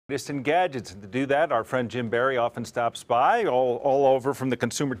And gadgets. And to do that, our friend Jim Barry often stops by, all over from the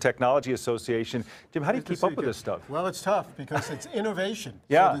Consumer Technology Association. Jim, how do you keep up with this stuff? Well, it's tough because it's innovation.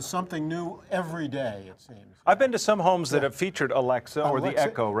 Yeah. So there's something new every day, it seems. I've been to some homes that have featured Alexa or the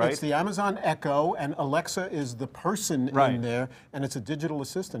Echo, right? It's the Amazon Echo, and Alexa is the person in there, and it's a digital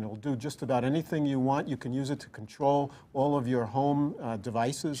assistant. It will do just about anything you want. You can use it to control all of your home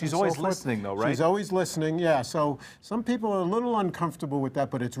devices. She's always listening, though, right? She's always listening, yeah. So some people are a little uncomfortable with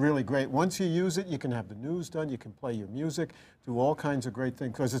that, but it's really great. Once you use it, you can have the news done, you can play your music, do all kinds of great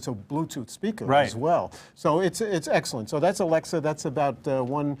things, because it's a Bluetooth speaker as well. So it's excellent. So that's Alexa. That's about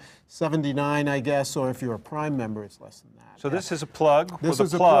 $179, I guess, or if you're a Prime member, it's less than that. So this is a plug this with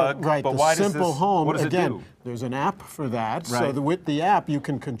is a plug, right? but the why Simple does this, Home. what does Again, it do? There's an app for that. Right. So with the app, you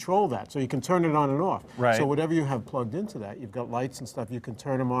can control that. So you can turn it on and off. Right. So whatever you have plugged into that, you've got lights and stuff. You can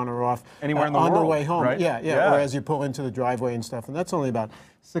turn them on or off anywhere in the on world, the way home. right? Yeah. Or as you pull into the driveway and stuff. And that's only about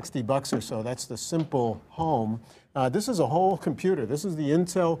 $60 or so. That's the Simple Home. This is a whole computer. This is the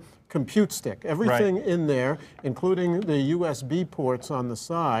Intel Compute Stick. Everything in there, including the USB ports on the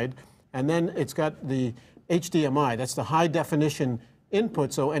side. And then it's got the HDMI. That's the high definition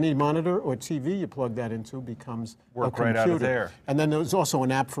input, so any monitor or TV you plug that into becomes a computer. Right out of there. And then there's also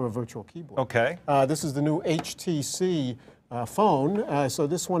an app for a virtual keyboard. Okay. This is the new HTC phone. So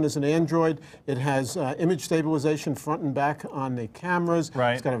this one is an Android. It has image stabilization front and back on the cameras.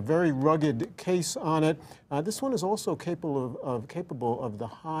 Right. It's got a very rugged case on it. This one is also capable of the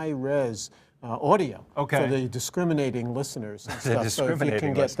high-res audio for the discriminating listeners and stuff. So if you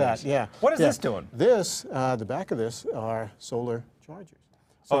can get that, What is this doing? This, the back of this, are solar chargers.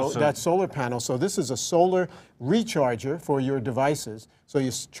 So that's solar panel. So this is a solar recharger for your devices. So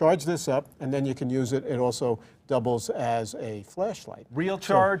you charge this up, and then you can use it. It also doubles as a flashlight. Real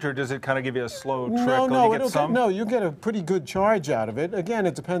charge, or does it kind of give you a slow trickle? No, you get a pretty good charge out of it. Again,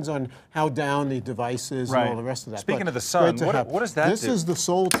 it depends on how down the device is and all the rest of that. Speaking of the sun, what does that do? This is the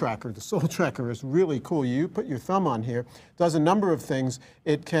Soul Tracker. The Soul Tracker is really cool. You put your thumb on here. It does a number of things.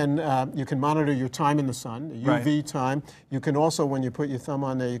 It can you can monitor your time in the sun, the UV time. You can also, when you put your thumb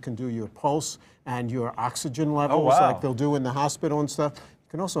on there, you can do your pulse and your oxygen levels, like they'll do in the hospital and stuff.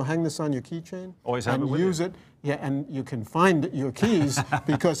 You can also hang this on your keychain and use it. Yeah, and you can find your keys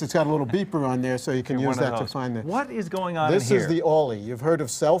because it's got a little beeper on there, so you can use that to find them. What is going on in here? This is the Ollie. You've heard of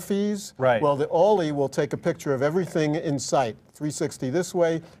selfies? Right. Well, the Ollie will take a picture of everything in sight. 360 this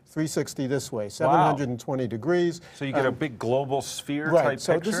way, 360 this way, 720 degrees. So you get a big global sphere type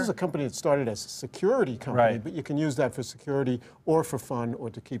so picture? This is a company that started as a security company, but you can use that for security or for fun or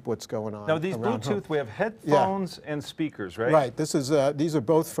to keep what's going on. Now these Bluetooth, we have headphones and speakers, right? Right. This is these are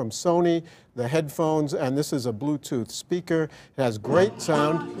both from Sony, the headphones, and this is a Bluetooth speaker. It has great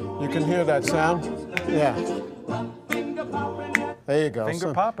sound. You can hear that sound. Yeah. There you go.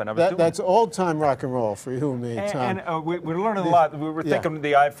 Finger popping. That's old-time rock and roll for you and me, Tom. And we're learning a lot. We were thinking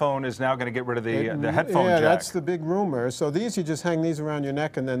the iPhone is now going to get rid of the headphone jack. Yeah, that's the big rumor. So these, you just hang these around your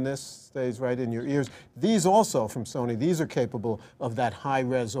neck, and then this stays right in your ears. These also from Sony, these are capable of that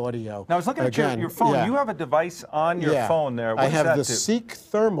high-res audio. Now, I was looking at your phone. You have a device on your phone there. What I have the do? Seek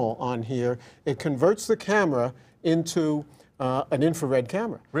Thermal on here. It converts the camera into an infrared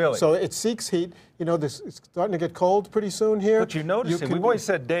camera. Really? So it seeks heat. You know, it's starting to get cold pretty soon here. But you notice we've always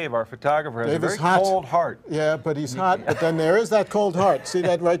said Dave, our photographer, has a very cold heart. Yeah, but he's hot. But then there is that cold heart. See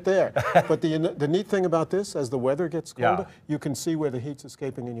that right there. But the neat thing about this, as the weather gets colder, you can see where the heat's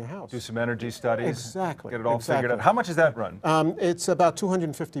escaping in your house. Do some energy studies. Exactly. Get it all figured out. How much does that run? It's about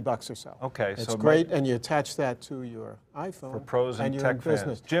 $250 or so. Okay. It's great, and you attach that to your iPhone. For pros and tech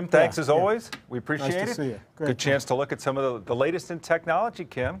fans. Jim, Yeah, thanks as always. We appreciate it. Nice to see you. Great. Good chance to look at some of the latest in technology,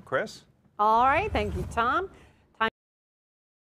 Kim, Chris. All right, thank you, Tom.